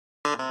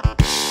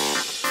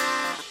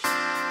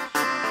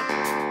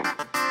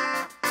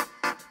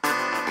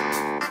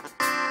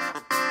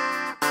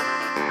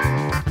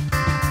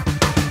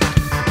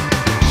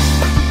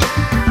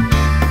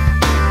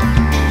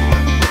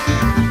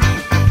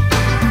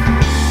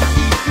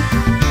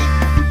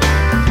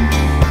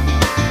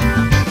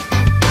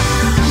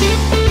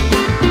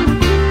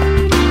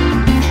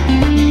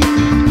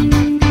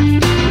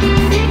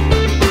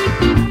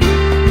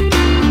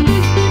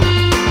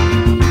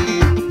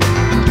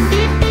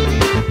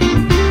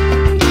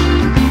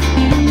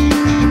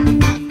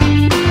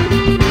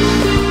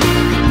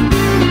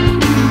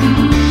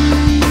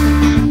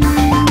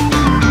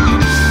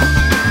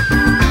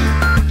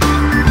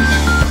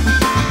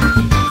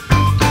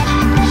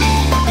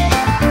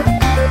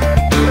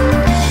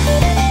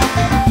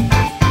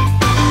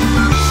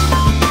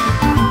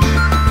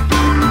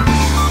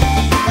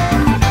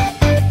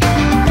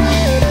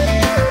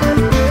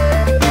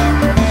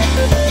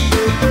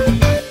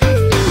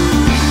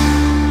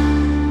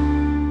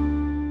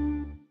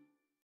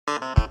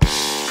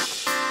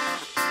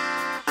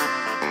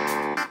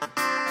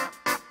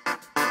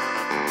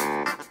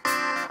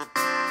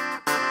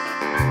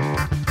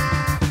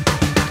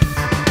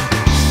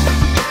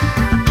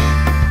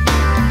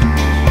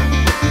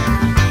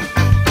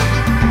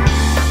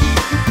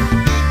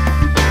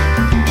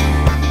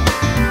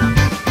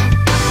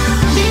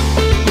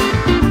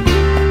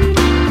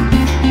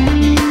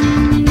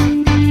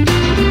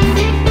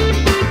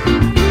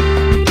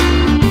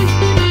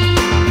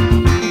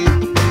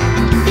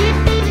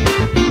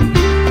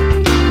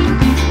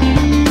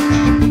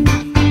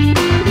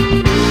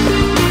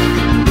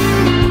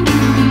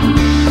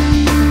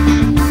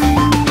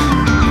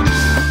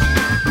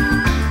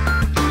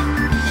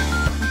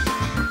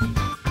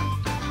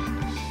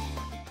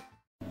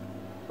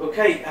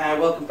Okay,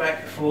 welcome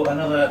back for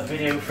another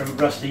video from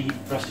Rustys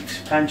Rustic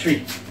Pantry,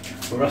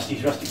 or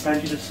Rustys Rustic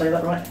Pantry. Did I say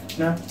that right?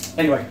 No?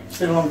 Anyway, it's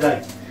been a long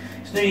day.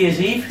 It's New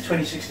Year's Eve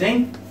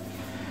 2016.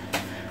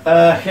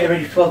 Get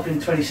ready for welcome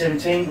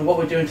 2017. And what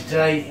we're doing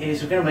today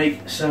is we're going to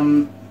make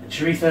some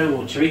chorizo,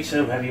 or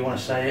chorizo, however you want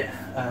to say it.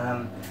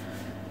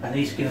 And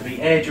these are going to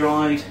be air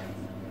dried,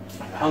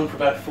 hung for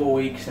about 4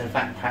 weeks, and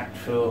vac packed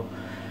for,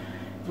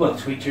 well,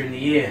 to eat during the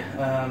year.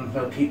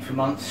 They'll keep for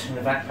months in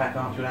the vac pack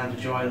after allowed to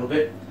dry a little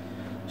bit.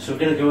 So we're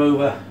going to go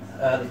over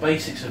the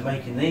basics of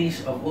making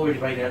these. I've already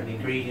weighed out the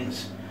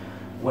ingredients,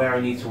 where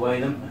I need to weigh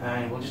them,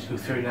 and we'll just go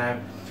through now.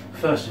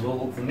 First of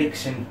all, the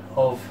mixing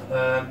of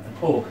the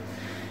pork.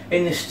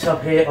 In this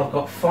tub here I've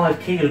got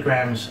 5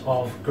 kilograms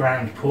of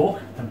ground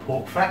pork and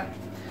pork fat.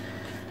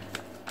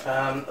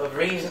 The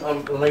reason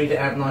I've laid it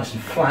out nice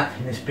and flat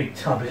in this big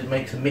tub is it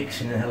makes the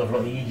mixing a hell of a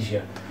lot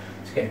easier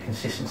to get a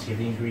consistency of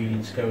the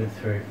ingredients going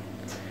through.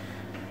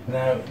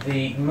 Now,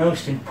 the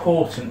most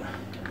important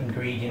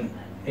ingredient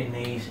in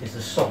these is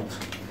the salt,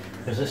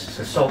 because this is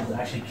the salt that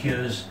actually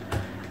cures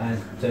and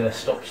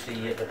stops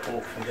the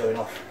pork from going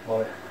off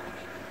while it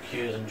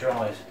cures and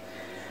dries.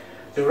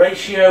 The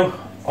ratio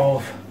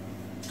of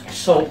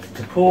salt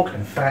to pork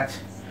and fat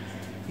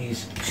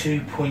is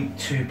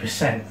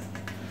 2.2%.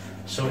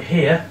 So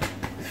here,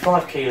 with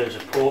 5 kilos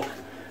of pork,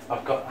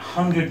 I've got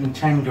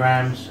 110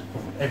 grams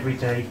of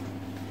everyday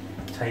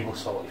table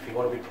salt. If you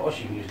want to be posh,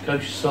 you can use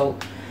kosher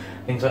salt,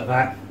 things like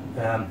that.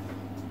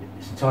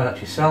 It's entirely up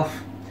to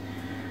yourself.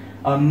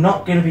 I'm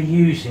not going to be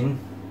using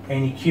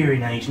any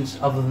curing agents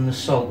other than the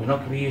salt. We're not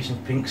going to be using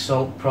pink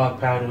salt, Prague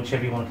powder,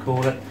 whichever you want to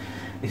call it.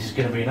 This is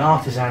going to be an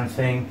artisan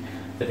thing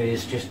that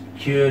is just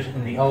cured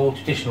in the old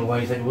traditional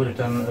ways that we would have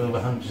done over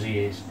hundreds of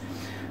years.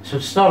 So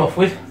to start off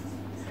with,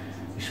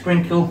 we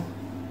sprinkle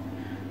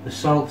the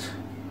salt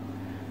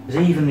as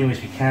evenly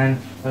as we can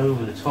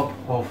over the top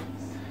of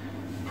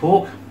the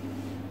pork.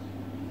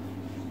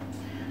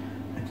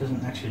 It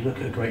doesn't actually look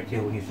a great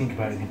deal when you think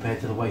about it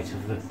compared to the weight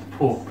of the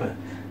pork, but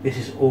this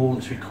is all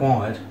that's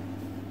required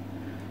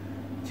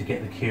to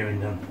get the curing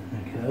done.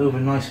 Get it over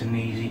nice and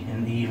easy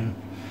and even,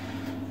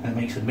 and it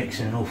makes the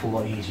mixing an awful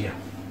lot easier.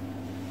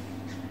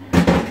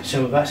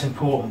 So that's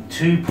important,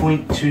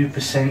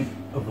 2.2%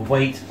 of the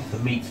weight of the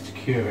meat to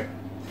cure it.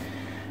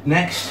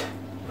 Next,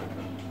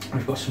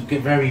 we've got some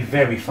very,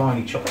 very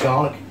finely chopped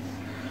garlic,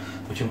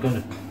 which I'm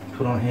going to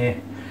put on here.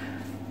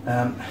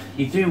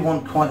 You do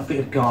want quite a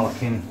bit of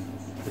garlic in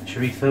the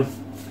chorizo,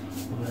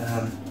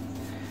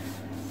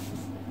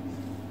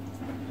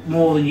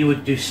 more than you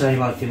would do, say,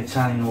 like an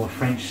Italian or a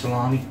French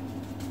salami.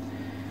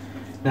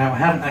 Now, I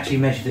haven't actually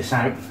measured this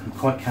out. I'm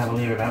quite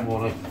cavalier about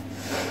what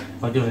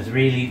I do. Is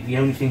really the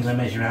only things I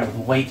measure out are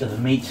the weight of the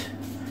meat,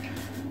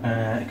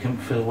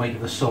 for the weight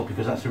of the salt,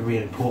 because that's a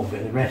really important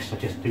bit. The rest I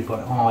just do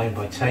by eye and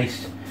by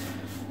taste.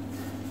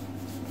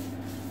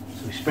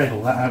 So we spread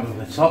all that out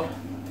over the top.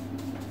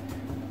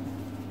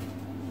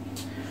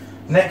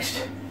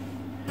 Next,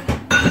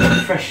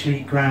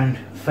 freshly ground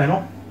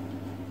fennel.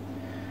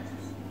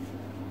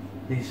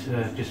 These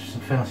are just some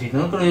fennel seeds.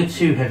 I'm not going to go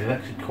too heavy.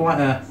 That's quite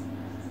a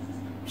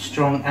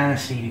strong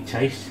aniseedy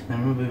taste. Now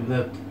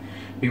remember,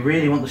 we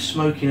really want the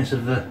smokiness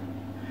of the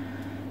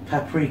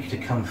paprika to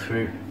come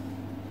through.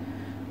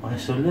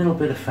 So a little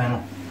bit of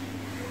fennel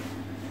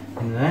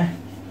in there.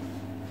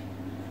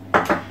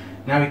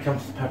 Now we come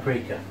to the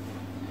paprika.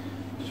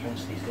 Just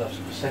rinse these gloves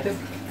for a second.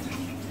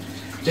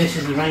 This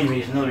is the main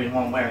reason, another reason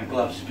why I'm wearing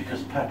gloves, is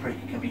because paprika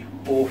can be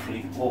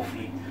awfully,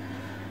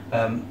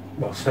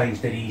 well, stains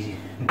dead easy,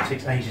 and it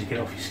takes ages to get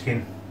off your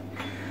skin.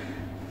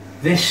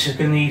 This is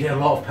going to need a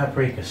lot of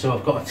paprika, so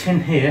I've got a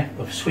tin here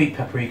of sweet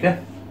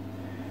paprika.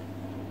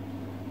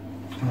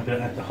 I'm going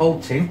to add the whole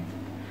tin.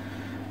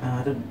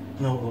 I don't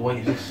know what the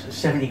weight is,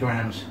 70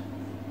 grams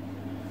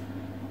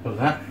of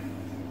that.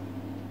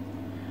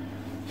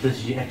 So this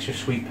is your extra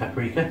sweet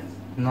paprika,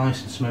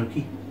 nice and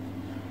smoky.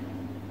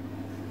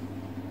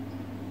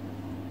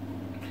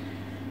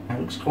 Now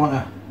it looks quite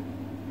a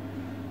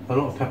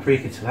lot of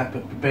paprika to that,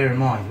 but bear in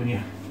mind when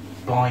you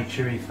buy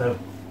chorizo,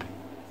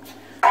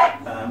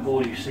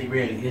 all you see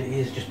really it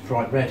is just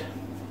bright red.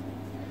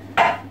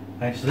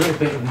 And just a little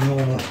bit of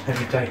normal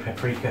everyday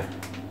paprika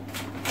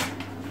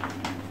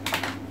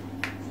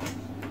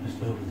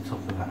just over the top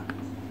of that.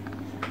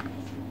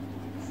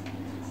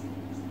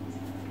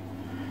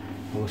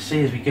 We'll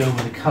see as we go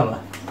over the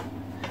colour,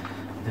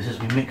 this as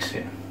we mix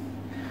it,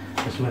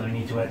 as to whether we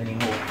need to add any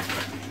more.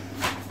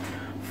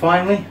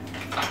 Finally,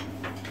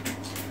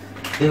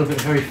 a little bit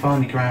of very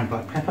finely ground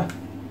black pepper.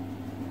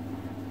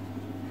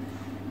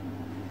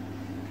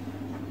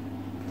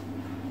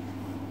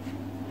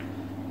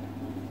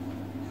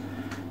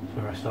 That's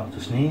where I start to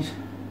sneeze.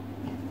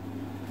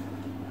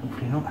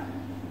 Hopefully not.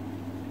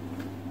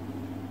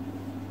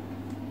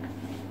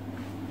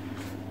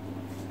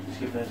 Let's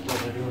give that a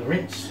little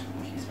rinse.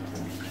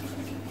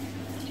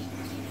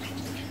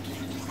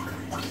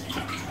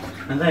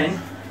 And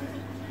then,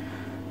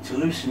 to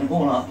loosen it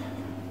all up,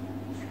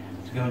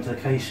 to go into the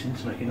casing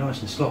to make it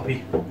nice and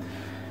sloppy,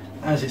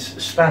 as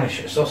it's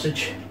Spanish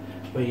sausage,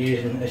 we're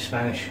using a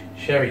Spanish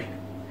sherry.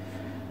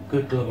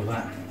 Good glug of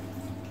that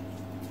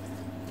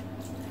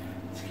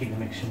to keep the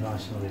mixture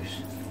nice and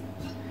loose.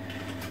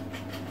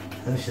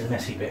 And this is the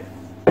messy bit.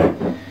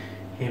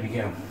 Here we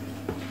go.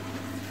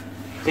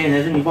 Then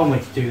there's only one way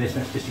to do this,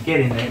 and that's just to get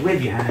in there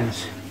with your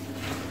hands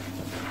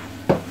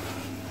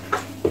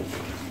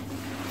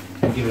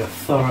and give it a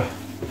thorough,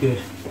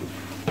 good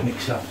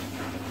mix up.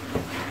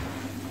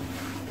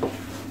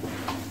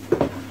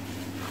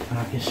 And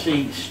I can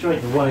see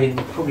straight away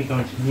that we're probably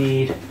going to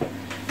need a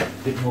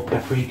bit more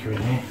paprika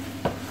in here.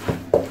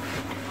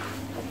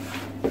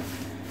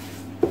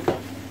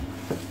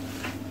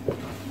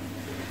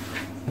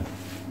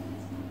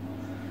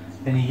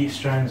 Any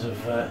strands of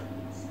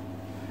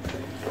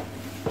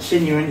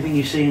sinew or anything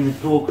you see in the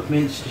pork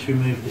mince, just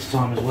remove it this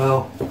time as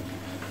well.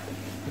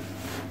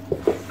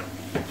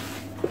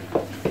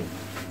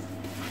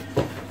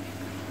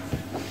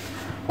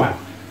 Wow,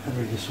 that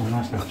really does smell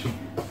nice now actually.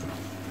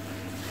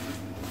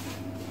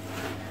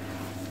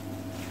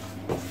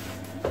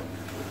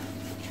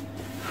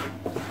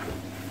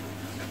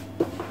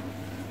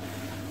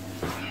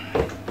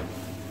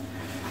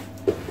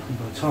 And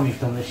by the time you've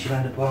done this, you'll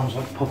end up with arms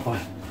like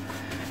Popeye.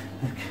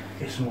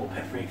 Get some more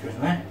paprika in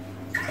there.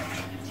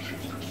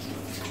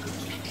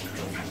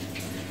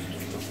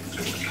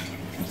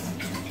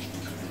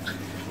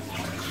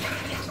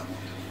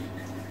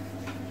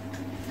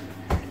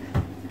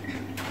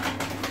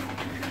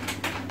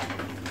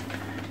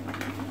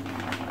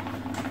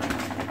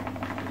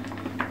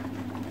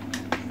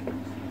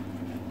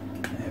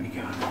 There we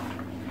go.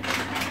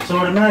 So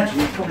I'd imagine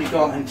we've probably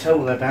got in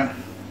total about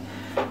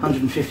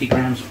 150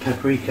 grams of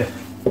paprika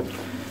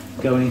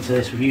going into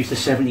this. We've used a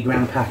 70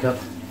 gram pack up.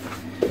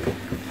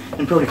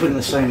 And probably putting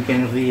the same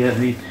again of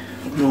the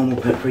normal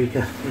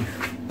paprika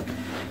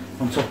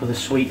on top of the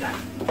sweet.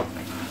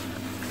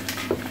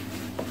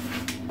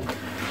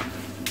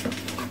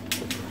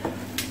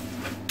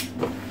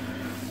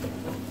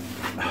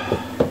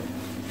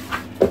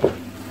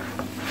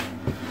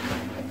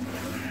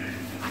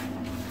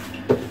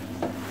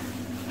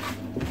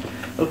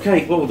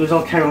 Okay, what we'll do is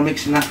I'll carry on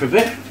mixing that for a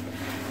bit,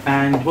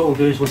 and what we'll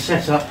do is we'll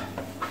set up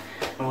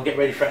and we'll get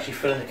ready for actually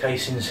filling the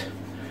casings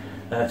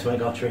to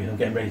make our chorizo and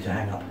getting ready to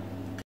hang up.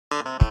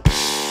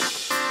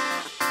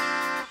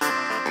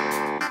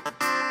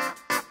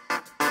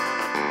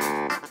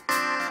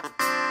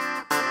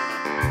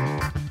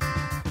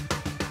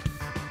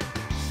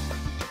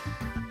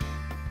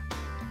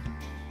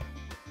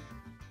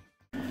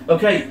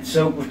 Okay,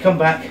 so we've come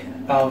back.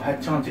 I've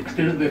had time to do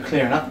a little bit of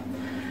clearing up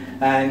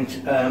and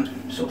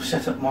sort of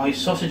set up my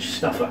sausage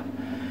stuffer.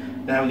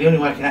 Now the only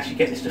way I can actually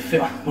get this to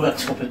fit on the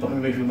worktop is by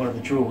removing one of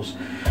the drawers.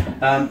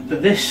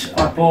 But this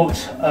I bought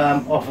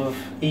off of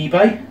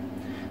eBay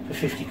for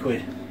 50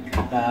 quid.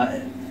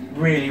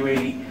 Really,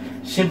 really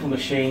simple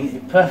machine,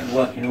 in perfect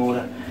working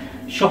order.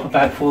 Shop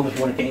about for them if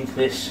you want to get into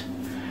this.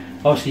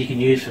 Obviously you can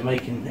use for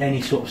making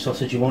any sort of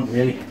sausage you want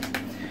really.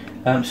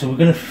 So we're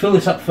going to fill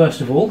this up first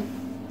of all.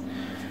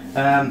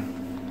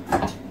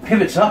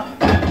 Pivots up,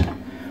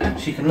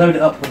 so you can load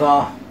it up with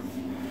our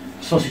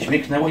sausage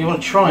mix. Now what you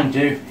want to try and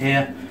do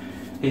here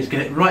is get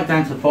it right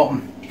down to the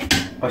bottom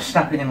by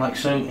snapping it in like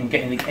so and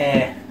getting the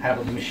air out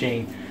of the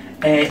machine.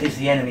 Air is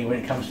the enemy when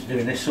it comes to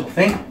doing this sort of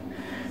thing.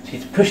 So you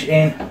have to push it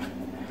in,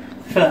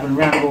 fill it up and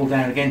ram it all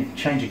down again,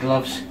 change your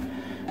gloves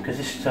because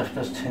this stuff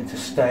does tend to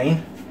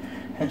stain,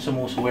 hence I'm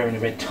also wearing a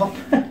red top.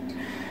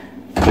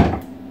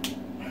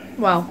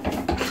 Wow.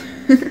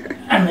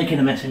 And making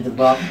a mess into the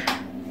bargain.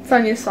 It's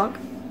on your sock.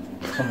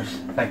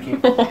 Thank you.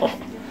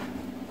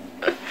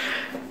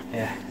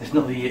 Yeah, it's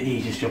not the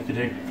easiest job to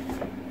do.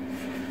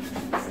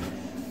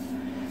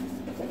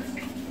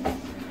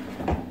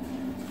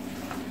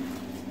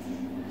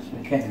 So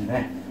we get in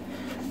there,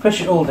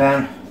 push it all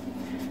down. If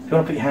you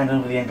want to put your hand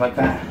over the end like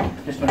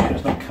that, just make sure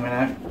it's not coming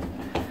out.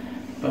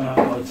 But I've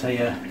got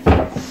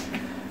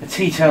a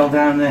tea towel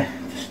down there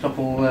to stop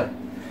all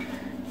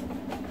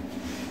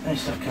any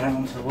stuff coming out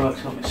onto the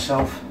worktop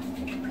itself.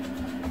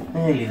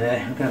 Nearly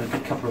there. We're going to have a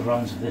good couple of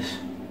runs of this.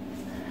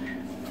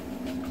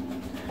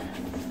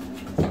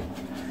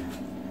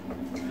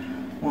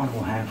 One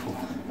more handful.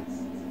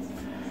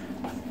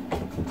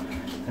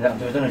 And that'll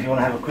do. I don't know if you want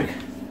to have a quick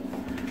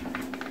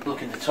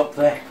look at the top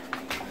there.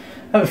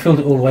 I haven't filled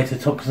it all the way to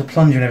the top because the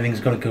plunger and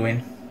everything's got to go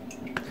in.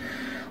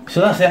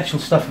 So that's the actual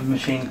stuff of the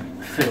machine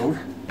filled.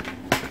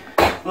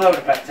 Lower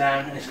it back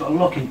down and it's got a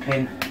locking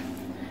pin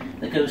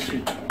that goes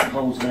through the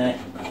holes there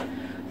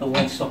that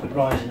won't stop it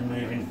rising and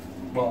moving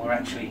while we're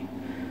actually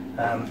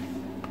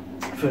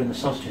filling the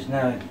sausages.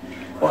 Now,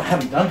 what I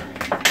haven't done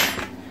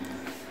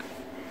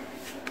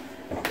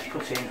is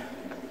put in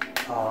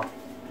our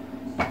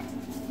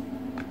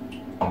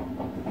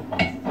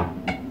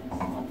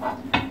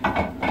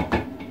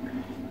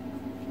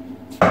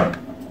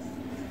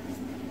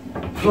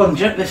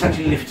plunger. This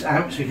actually lifts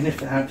out, so you can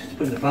lift it out to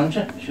put in the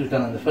plunger. Should have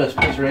done it in the first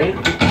place really.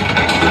 And put it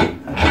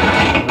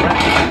on the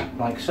rack,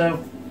 like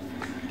so.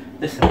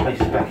 This then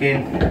places back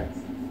in.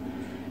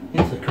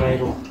 Into the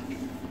cradle,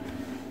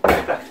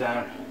 back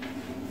down,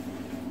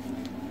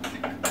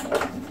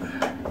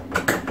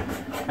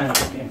 and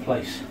lock it in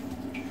place.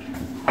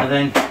 And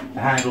then the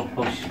handle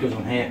obviously goes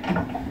on here,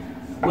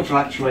 which will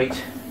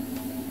actuate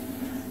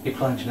your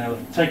plunger. Now,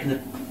 we've taken the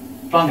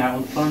plung out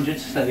on the plunger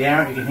to let the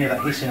air out. You can hear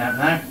that hissing out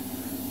now.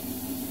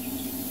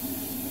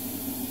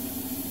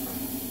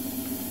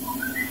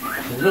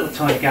 There's a little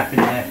tiny gap in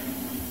there,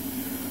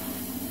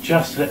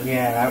 just to let the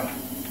air out.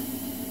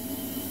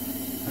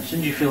 As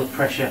soon as you feel the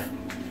pressure,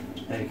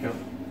 there you go,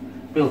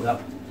 build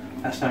up,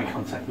 that's now in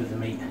contact with the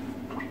meat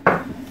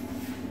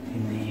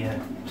in the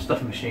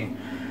stuffing machine.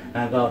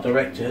 And our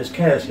director has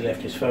carelessly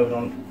left his phone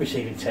on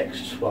receiving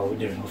texts while we're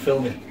doing our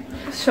filming.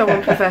 So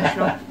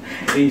unprofessional.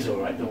 He's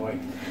alright, don't worry.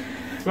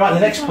 Right, the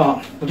next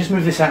part, we'll just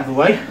move this out of the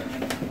way.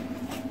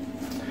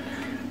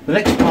 The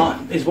next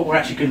part is what we're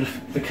actually going to,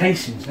 the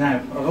casings. Now,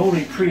 I've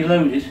already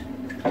preloaded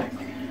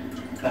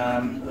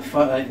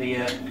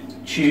the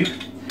tube.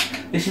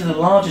 This is the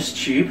largest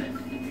tube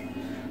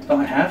that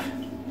I have,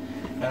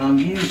 and I'm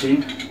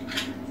using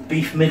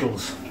beef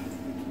middles.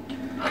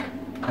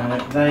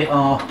 They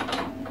are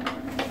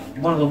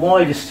one of the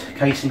widest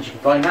casings you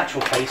can buy,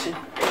 natural casing,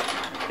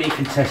 beef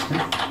intestine.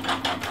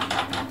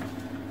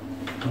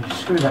 I'll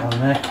just screw that on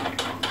there,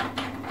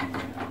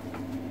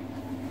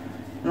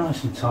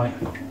 nice and tight.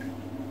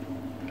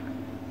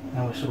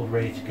 Now we're sort of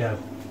ready to go.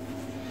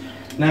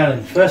 Now then,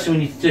 the first thing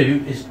we need to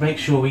do is make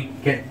sure we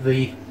get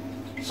the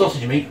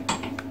sausage meat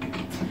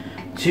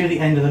to the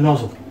end of the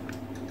nozzle.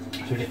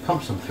 So we just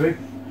pump some through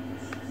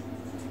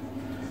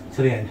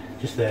to the end,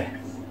 just there.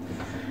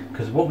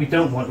 Because what we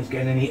don't want is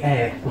getting any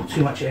air, or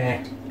too much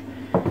air,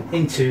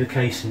 into the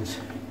casings.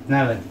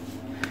 Now then,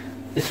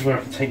 this is where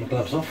I can take my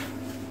gloves off,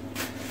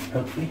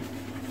 hopefully.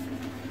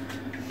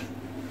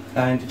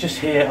 And just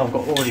here I've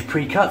got already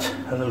pre-cut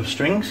a little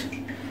strings,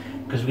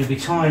 because we're going to be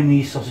tying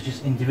these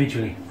sausages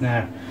individually.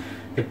 Now,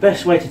 the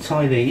best way to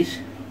tie these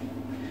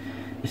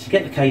is to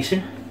get the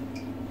casing,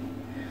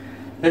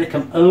 let it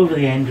come over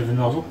the end of the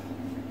nozzle,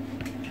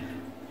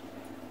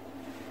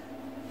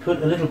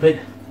 put a little bit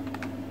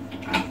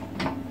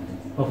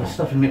of the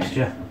stuffing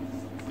mixture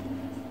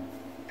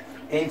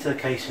into the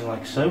casing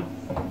like so,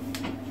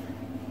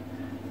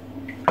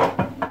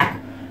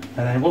 and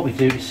then what we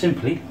do is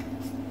simply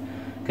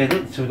get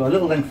it, so we've got a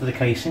little length of the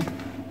casing,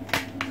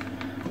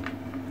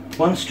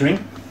 one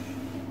string,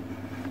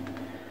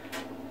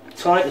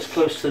 tie it as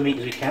close to the meat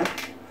as we can,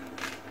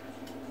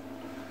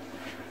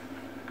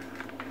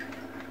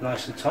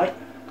 nice and tight,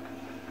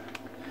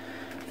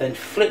 then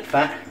flip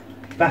that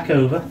back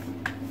over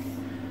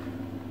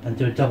and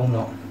do a double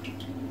knot.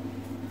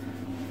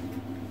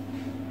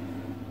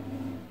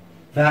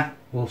 That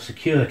will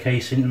secure the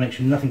casing and make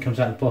sure nothing comes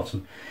out the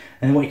bottom.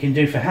 And then what you can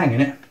do for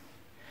hanging it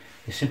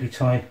is simply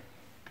tie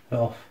it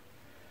off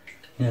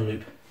in a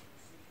loop,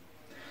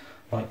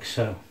 like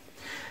so.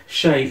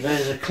 Shay,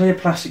 there's a clear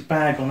plastic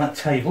bag on that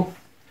table,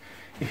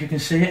 if you can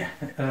see it,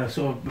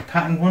 sort of a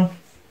patterned one.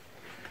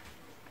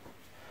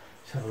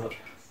 Let's have a look.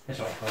 It's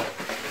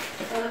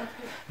alright.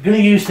 I'm going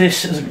to use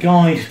this as a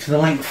guide to the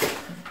length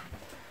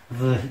of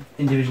the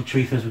individual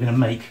Chorizo's we're going to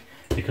make,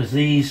 because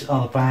these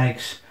are the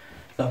bags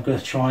that I'm going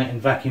to try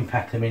and vacuum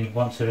pack them in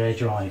once they're air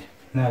dried.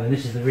 Now then,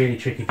 this is the really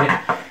tricky bit,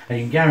 and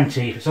you can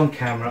guarantee if it's on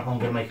camera I'm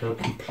going to make a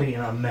complete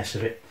and utter mess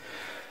of it.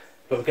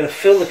 But we're going to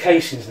fill the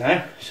casings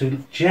now, so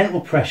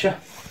gentle pressure,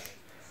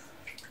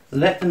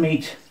 let the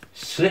meat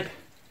slip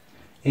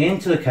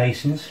into the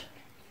casings,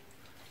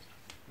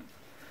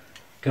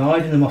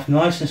 guiding them off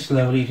nice and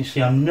slowly. You can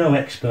see I'm no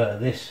expert at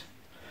this.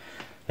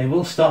 They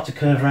will start to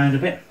curve around a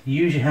bit.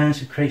 Use your hands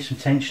to create some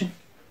tension.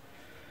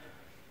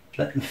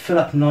 Let them fill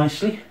up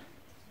nicely.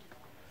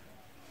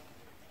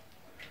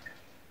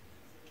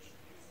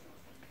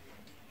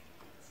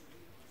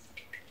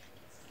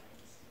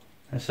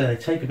 And so they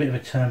take a bit of a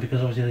turn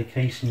because obviously the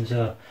casings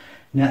are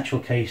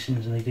natural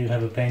casings and they do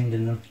have a bend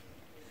in them.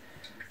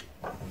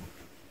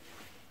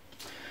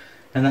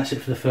 And that's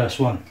it for the first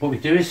one. What we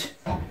do is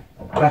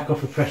back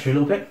off the pressure a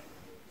little bit.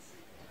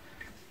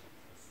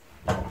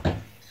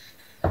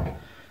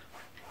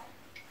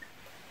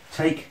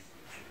 Take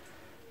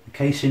the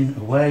casing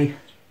away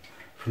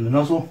from the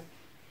nozzle,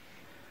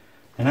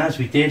 and as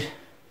we did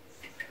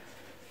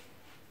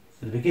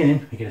at the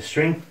beginning, we get a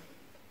string,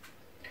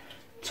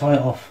 tie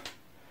it off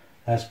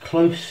as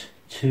close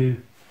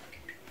to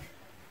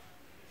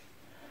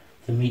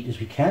the meat as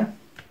we can.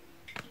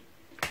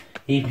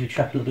 Even if you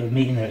trap a little bit of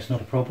meat in there, it's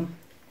not a problem.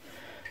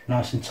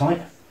 Nice and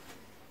tight.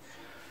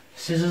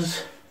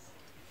 Scissors.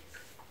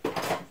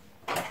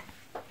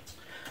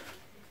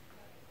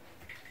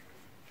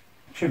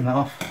 Trim that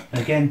off,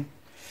 and again,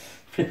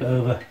 flip it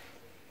over.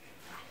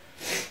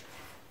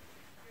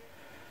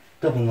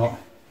 Double knot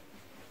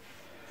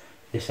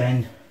this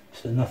end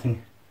so that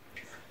nothing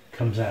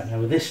comes out. Now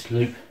with this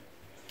loop,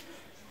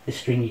 this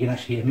string, you can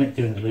actually omit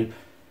doing the loop.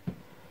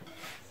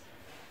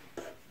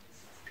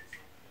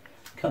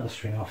 Cut the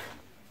string off,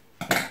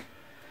 and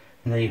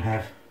there you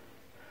have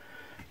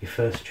your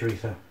first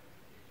chorizo,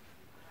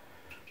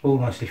 all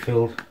nicely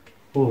filled,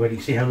 all ready.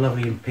 You see how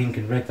lovely and pink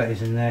and red that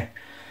is in there,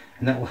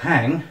 and that will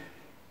hang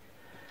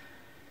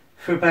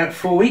for about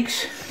 4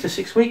 weeks to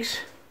 6 weeks.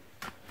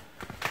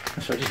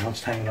 So it just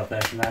wants hanging up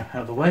there for now,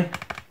 out of the way.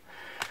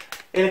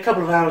 In a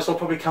couple of hours I'll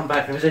probably come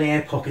back. If there's any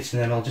air pockets in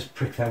them, I'll just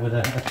prick that with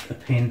a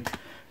pin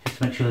just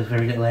to make sure there's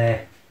very little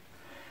air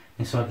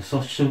inside the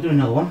sausage. So we'll do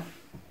another one.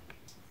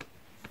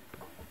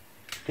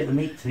 Get the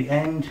meat to the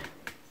end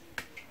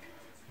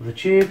of the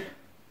tube,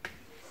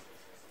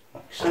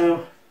 like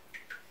so.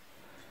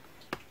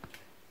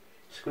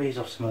 Squeeze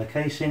off some of the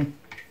casing.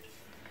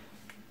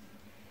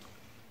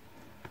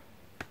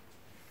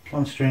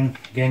 One string,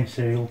 again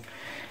serial.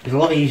 It's a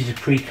lot easier to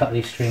pre-cut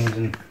these strings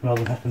and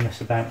rather than have to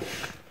mess about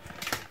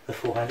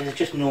beforehand. This is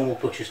just normal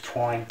butcher's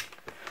twine.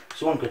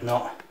 So one good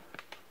knot,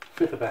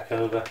 flip it back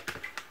over,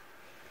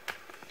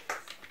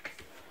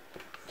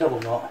 double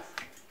knot,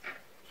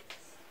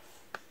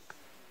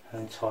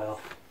 and then tie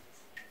off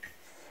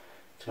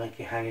to make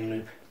your hanging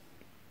loop.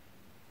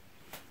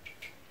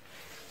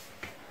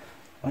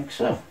 Like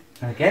so.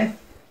 And again,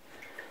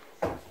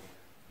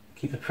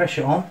 keep the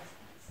pressure on,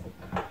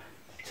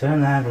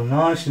 turn the handle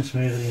nice and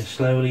smoothly and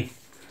slowly,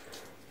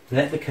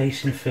 let the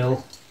casing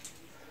fill,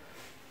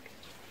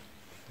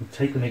 and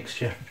take the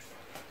mixture.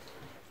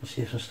 You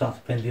see this will start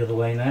to bend the other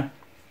way now.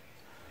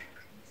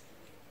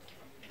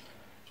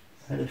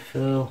 Let it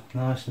fill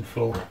nice and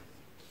full.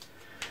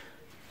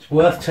 It's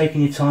worth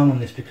taking your time on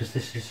this because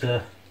this is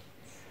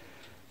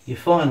your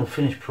final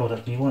finished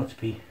product and you want it to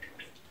be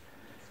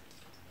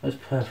as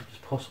perfect as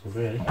possible,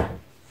 really.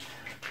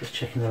 Just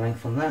checking the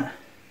length on that.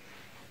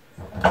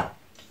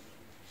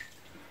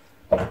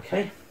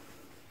 Okay.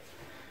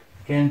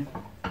 Again,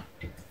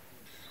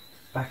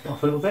 back it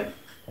off a little bit.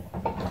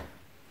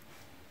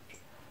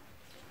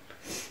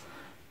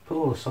 Pull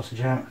all the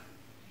sausage out.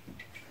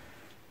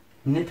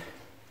 Nip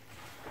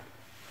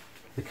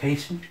the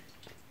casing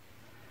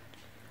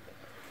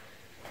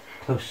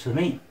close to the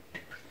meat.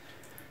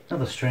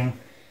 Another string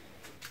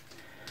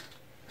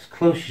as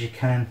close as you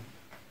can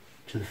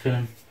to the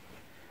filling,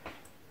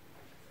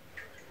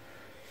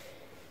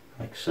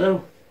 like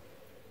so.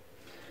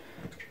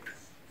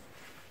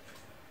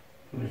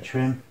 Give it a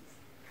trim,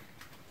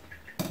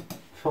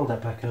 fold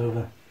that back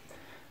over,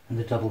 and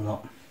the double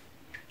knot.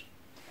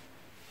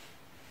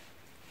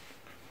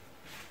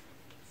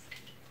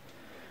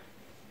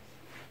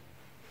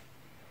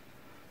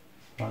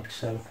 Like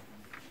so.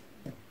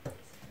 Trim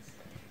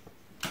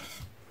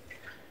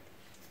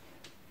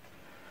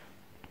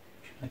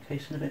that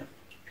casing a bit.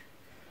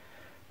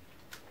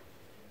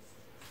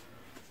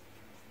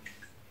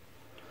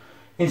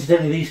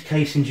 Incidentally, these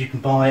casings you can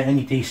buy at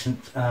any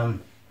decent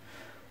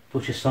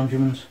butcher's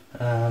sundryman's.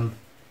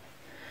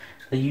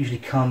 They usually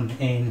come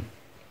in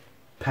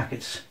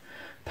packets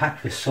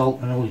packed with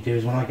salt, and all you do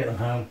is when I get them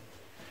home,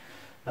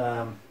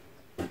 I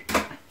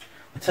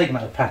take them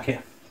out of the packet,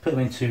 put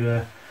them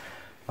into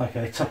like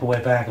a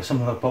Tupperware bag or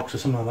something like a box or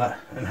something like that,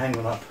 and hang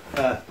them up.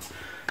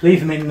 Leave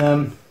them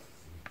in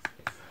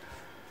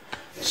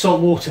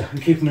salt water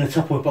and keep them in a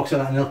Tupperware box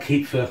like that, and they'll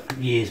keep for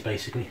years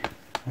basically.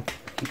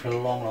 Keep for a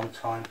long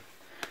time.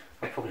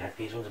 I've probably had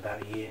these ones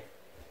about a year.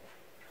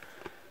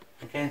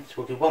 Again, so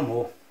we'll do one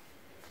more.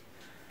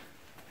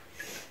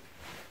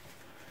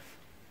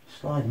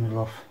 Slide the middle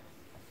off.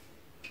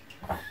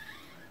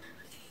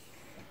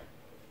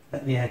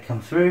 Let the air come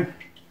through,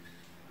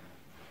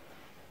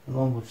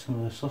 along with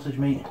some of the sausage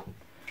meat.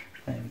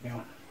 There we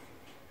go.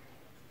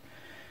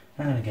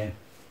 And again,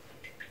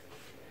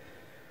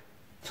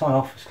 tie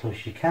off as close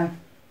as you can.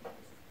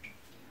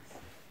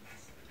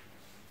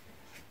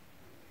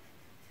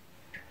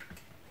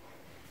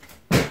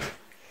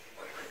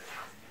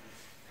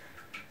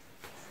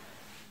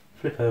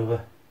 Flip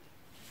over,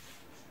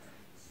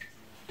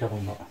 double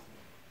knot,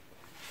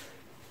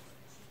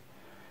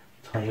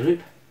 tie your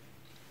loop,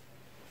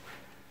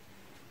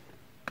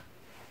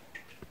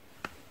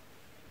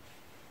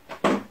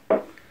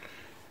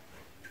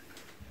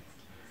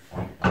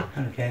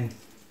 and again,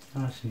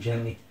 nice and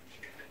gently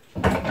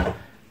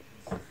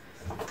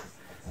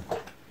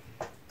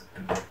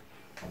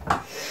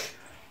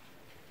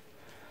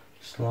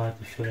slide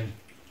the filling.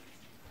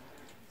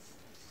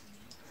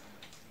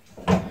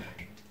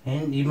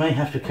 And you may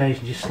have to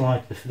occasionally just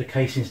slide the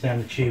casings down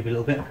the tube a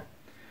little bit.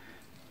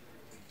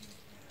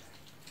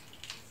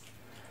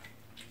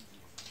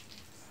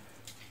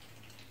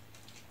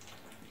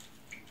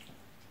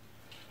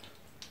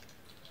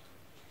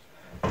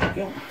 There we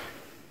go.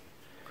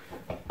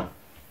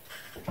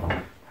 Back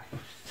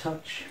off to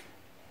touch.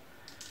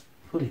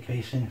 Pull your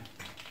casing.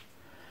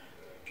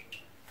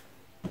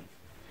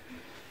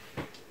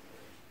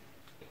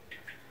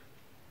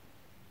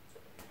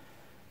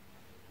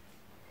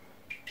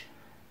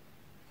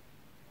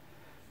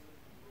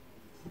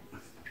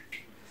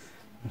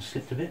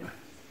 Slipped a bit.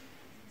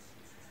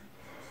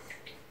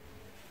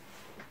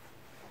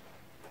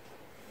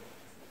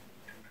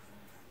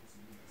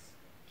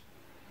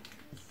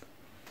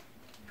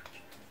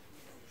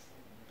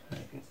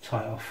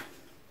 Tie off.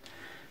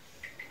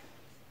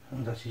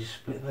 And actually just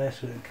split there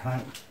so it doesn't come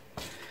out.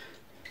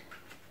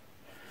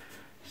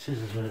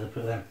 Scissors, where did I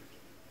put them?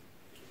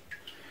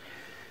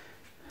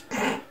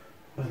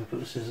 Where did I put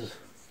the scissors?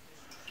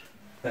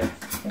 There.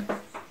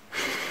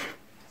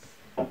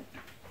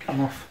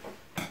 Come off.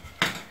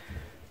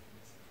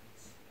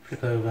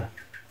 flip over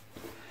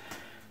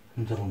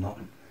and double knot.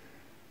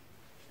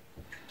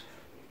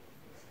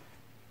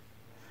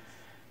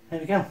 There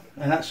we go,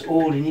 and that's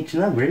all you need to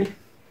know really.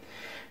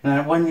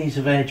 Now when these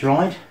have air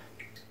dried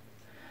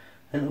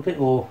a little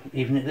bit, or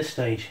even at this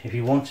stage if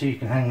you want to, you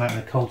can hang them out in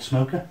a cold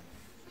smoker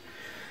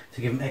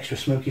to give them extra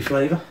smoky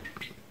flavour,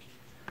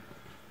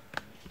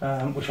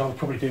 which I'll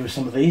probably do with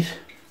some of these.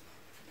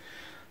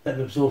 Let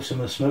them absorb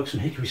some of the smoke,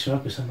 some hickory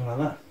smoke or something like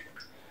that.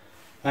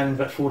 And in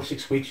about 4 to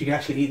 6 weeks you can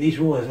actually eat these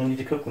raw, there's no need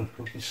to cook them,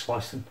 you can just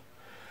slice them.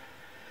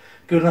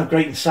 Good enough,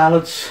 great in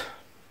salads,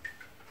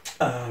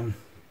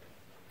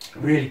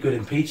 really good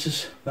in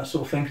pizzas, that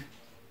sort of thing.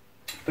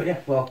 But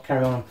yeah, well, I'll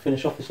carry on and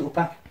finish off this little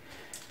pack.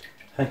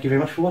 Thank you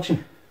very much for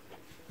watching.